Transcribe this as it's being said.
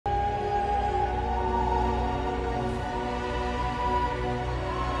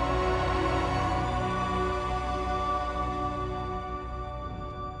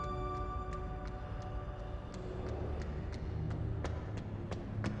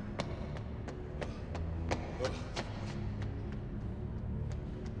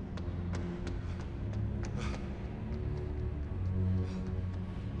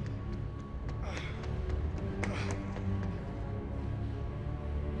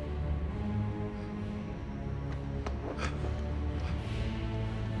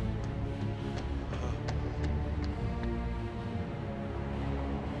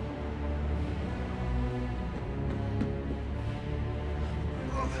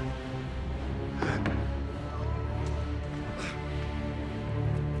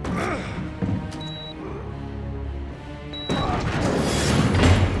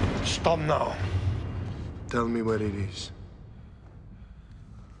Stop now. Tell me what it is.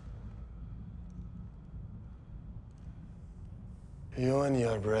 You and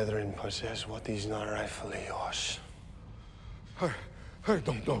your brethren possess what is not rightfully yours. I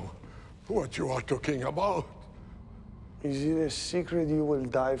don't know what you are talking about. Is it a secret you will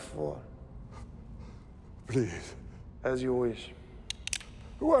die for? Please. As you wish.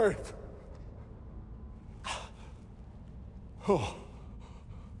 Wait. Oh,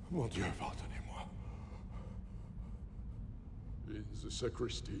 mon Dieu, pardonnez-moi. In the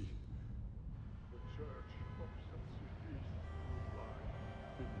sacristy, the church of Saint-Sulpice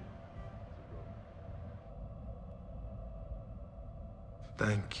lie.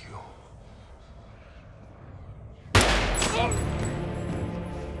 Thank you.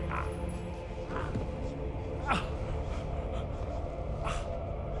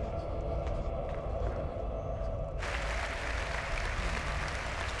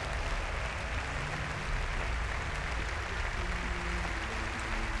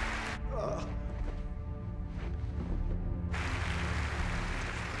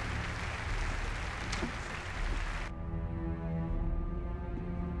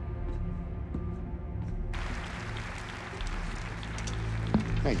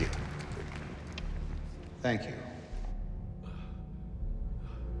 Thank you. Thank you.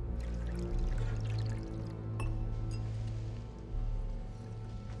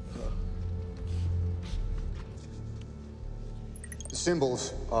 The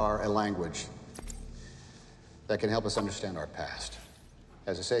symbols are a language that can help us understand our past.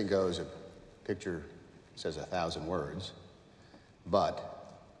 As the saying goes, a picture says 1,000 words,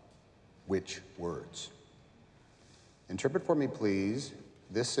 but which words? Interpret for me, please,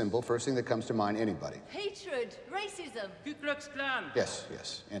 this symbol, first thing that comes to mind, anybody. Hatred, racism. Ku Klux Klan. Yes,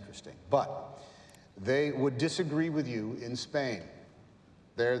 yes, interesting. But they would disagree with you in Spain.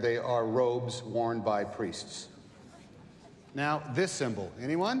 There they are robes worn by priests. Now, this symbol,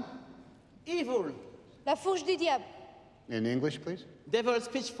 anyone? Evil. La fourche du diable. In English, please? Devil's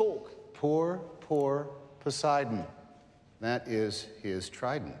pitchfork. Poor Poseidon. That is his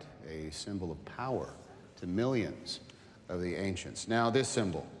trident, a symbol of power to millions of the ancients. Now, this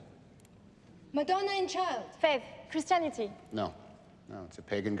symbol. Madonna and child. Faith, Christianity. No, it's a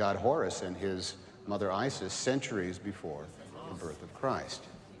pagan god Horus and his mother Isis centuries before the birth of Christ.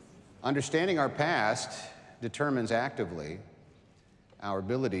 Understanding our past determines actively our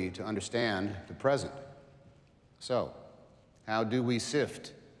ability to understand the present. So, how do we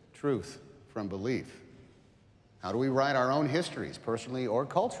sift truth from belief? How do we write our own histories, personally or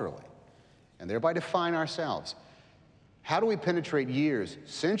culturally, and thereby define ourselves? How do we penetrate years,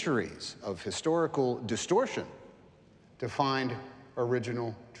 centuries of historical distortion to find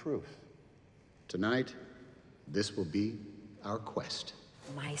original truth? Tonight, this will be our quest.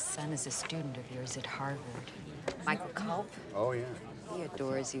 My son is a student of yours at Harvard. Michael Culp. Oh, yeah. He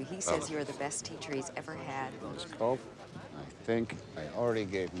adores you. He says you're the best teacher he's ever had. Miss Culp, I think I already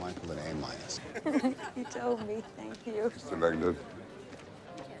gave Michael an A-. You told me. Thank you. Mr. Langdon.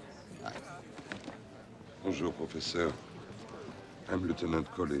 Bonjour, Professor. I'm Lieutenant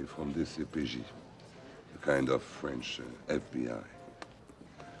Collet from DCPJ, a kind of French FBI.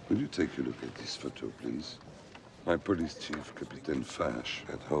 Will you take a look at this photo, please? My police chief, Captain Fash,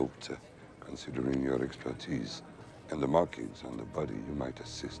 had hoped, considering your expertise and the markings on the body, you might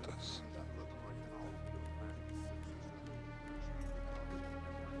assist us.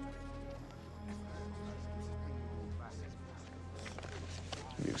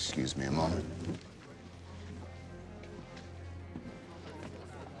 Will you excuse me a moment?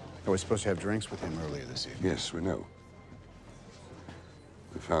 I was supposed to have drinks with him earlier this evening. Yes, we know.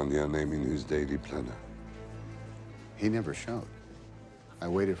 We found your name in his daily planner. He never showed. I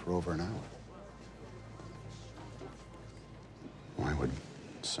waited for over an hour. Why would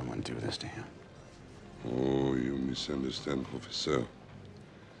someone do this to him? Oh, you misunderstand, Professor.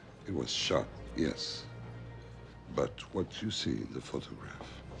 He was shot, yes. But what you see in the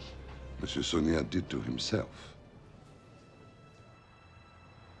photograph, Monsieur Sonia did to himself.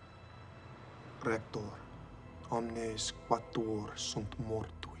 Rector, omnes quattuor sunt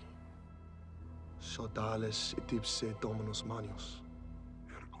mortui. Sodales et ipse Dominus manius.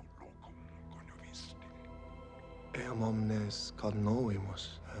 Ergo locum coniovisti. Eam omnes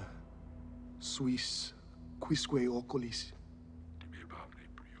cognovimus. Suis quisque oculis. Timebamne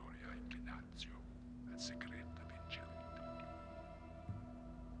prioria inclinatio et secreta vincit.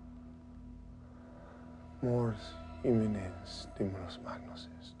 Mors Imminens stimulus magnus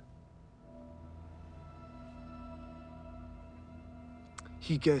est.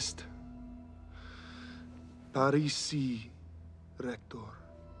 Hic est Parisi rector,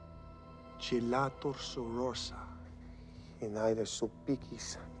 celator sororsa. In aide subpici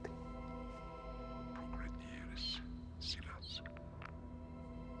sancti. Progredieris silas.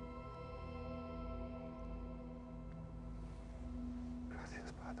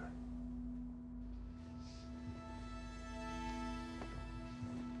 Gracias, Padre.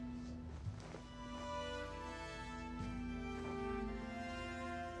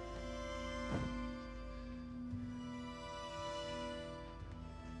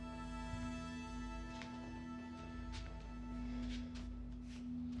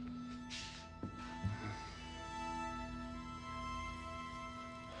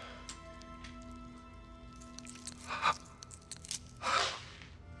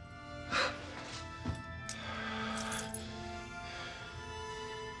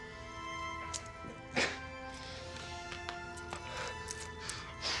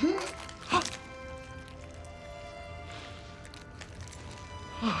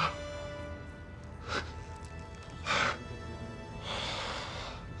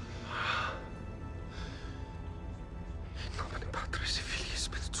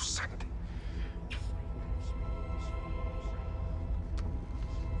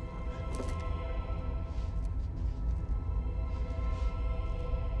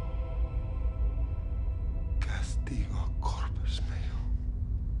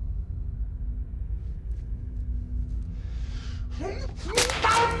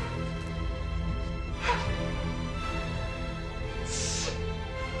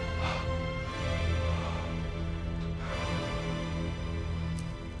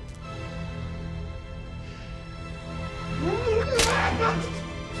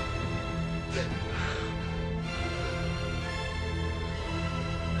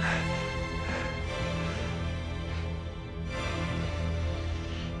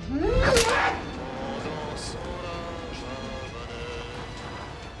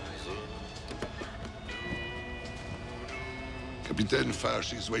 Capitaine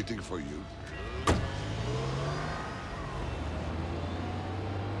Fache is waiting for you.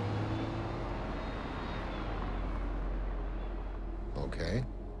 Okay.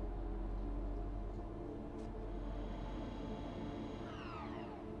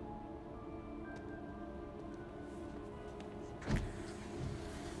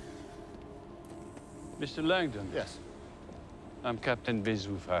 Mr. Langdon. Yes. I'm Captain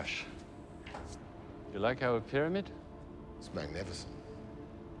Bezu Fache. You like our pyramid? It's magnificent.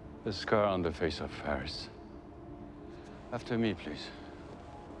 The scar on the face of Paris. After me, please.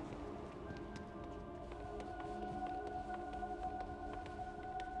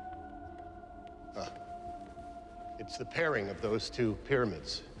 It's the pairing of those two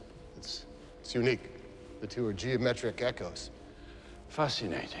pyramids. It's unique. The two are geometric echoes.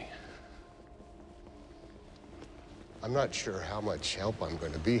 Fascinating. I'm not sure how much help I'm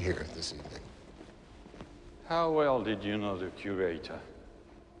going to be here this evening. How well did you know the curator?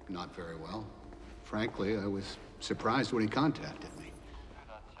 Not very well. Frankly, I was surprised when he contacted me.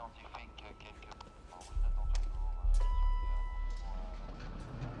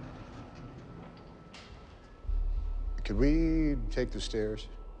 Could we take the stairs?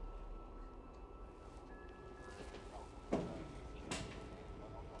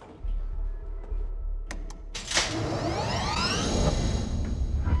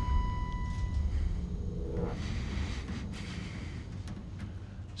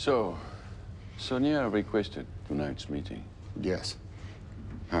 So, Sonia requested tonight's meeting. Yes.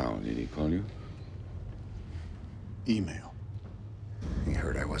 How did he call you? Email. He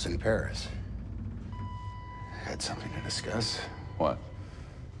heard I was in Paris. Had something to discuss. What?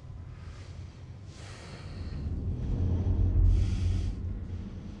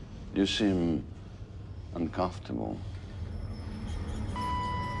 You seem uncomfortable.